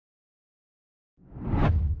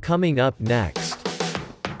Coming up next.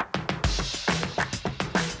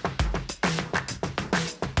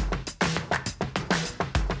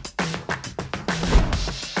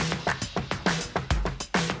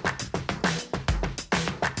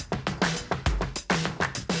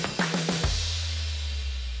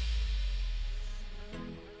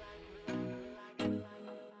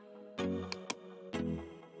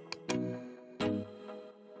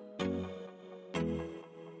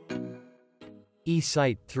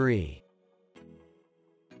 eSight 3.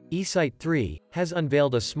 eSight 3 has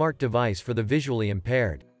unveiled a smart device for the visually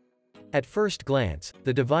impaired. At first glance,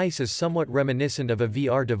 the device is somewhat reminiscent of a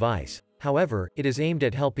VR device, however, it is aimed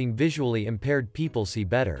at helping visually impaired people see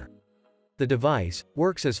better. The device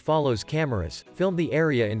works as follows: cameras film the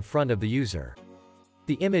area in front of the user.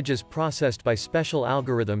 The image is processed by special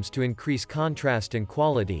algorithms to increase contrast and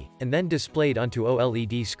quality, and then displayed onto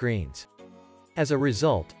OLED screens. As a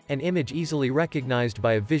result, an image easily recognized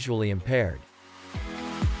by a visually impaired.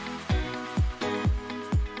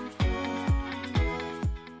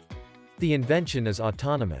 The invention is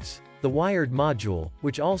autonomous. The wired module,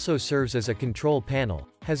 which also serves as a control panel,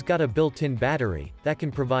 has got a built-in battery that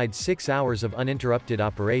can provide 6 hours of uninterrupted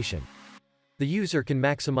operation. The user can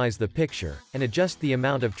maximize the picture and adjust the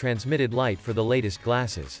amount of transmitted light for the latest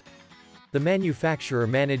glasses. The manufacturer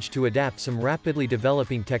managed to adapt some rapidly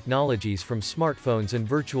developing technologies from smartphones and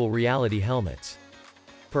virtual reality helmets.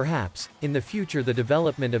 Perhaps, in the future, the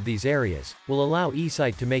development of these areas will allow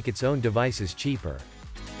eSight to make its own devices cheaper.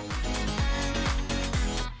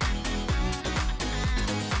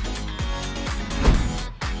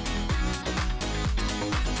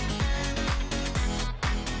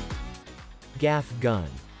 Gaff gun.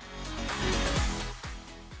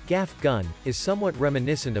 Gaff gun is somewhat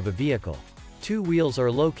reminiscent of a vehicle. 2 wheels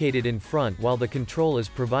are located in front while the control is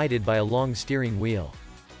provided by a long steering wheel.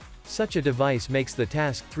 Such a device makes the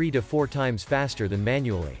task 3 to 4 times faster than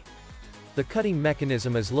manually. The cutting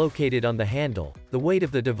mechanism is located on the handle. The weight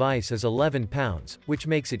of the device is 11 pounds, which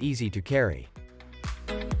makes it easy to carry.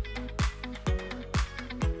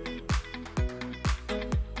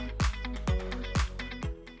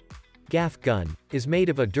 Gaff gun is made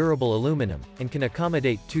of a durable aluminum and can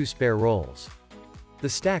accommodate 2 spare rolls. The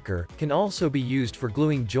stacker can also be used for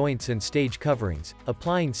gluing joints and stage coverings,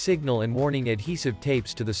 applying signal and warning adhesive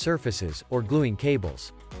tapes to the surfaces, or gluing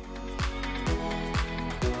cables.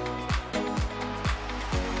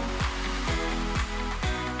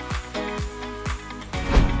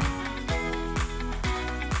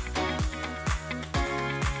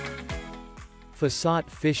 FIDGET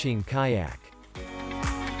fishing kayak.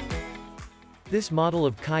 This model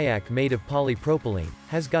of kayak made of polypropylene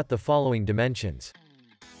has got the following dimensions: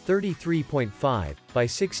 33.5 by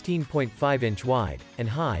 16.5 inch wide and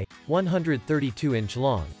high, 132 inch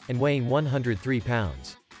long, and weighing 103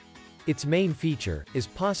 pounds. Its main feature is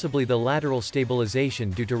possibly the lateral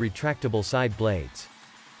stabilization due to retractable side blades.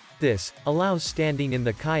 This allows standing in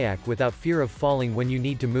the kayak without fear of falling when you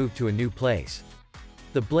need to move to a new place.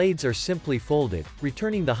 The blades are simply folded,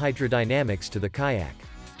 returning the hydrodynamics to the kayak.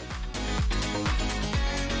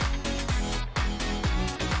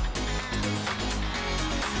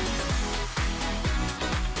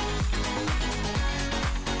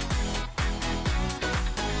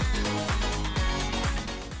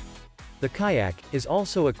 The kayak is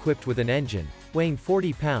also equipped with an engine, weighing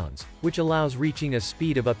 40 pounds, which allows reaching a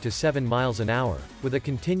speed of up to 7 miles an hour, with a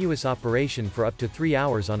continuous operation for up to 3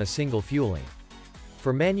 hours on a single fueling.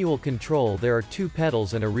 For manual control, there are 2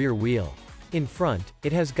 pedals and a rear wheel. In front,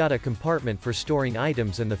 it has got a compartment for storing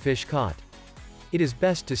items and the fish caught. It is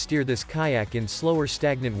best to steer this kayak in slower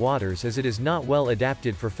stagnant waters as it is not well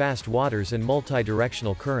adapted for fast waters and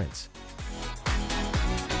multi-directional currents.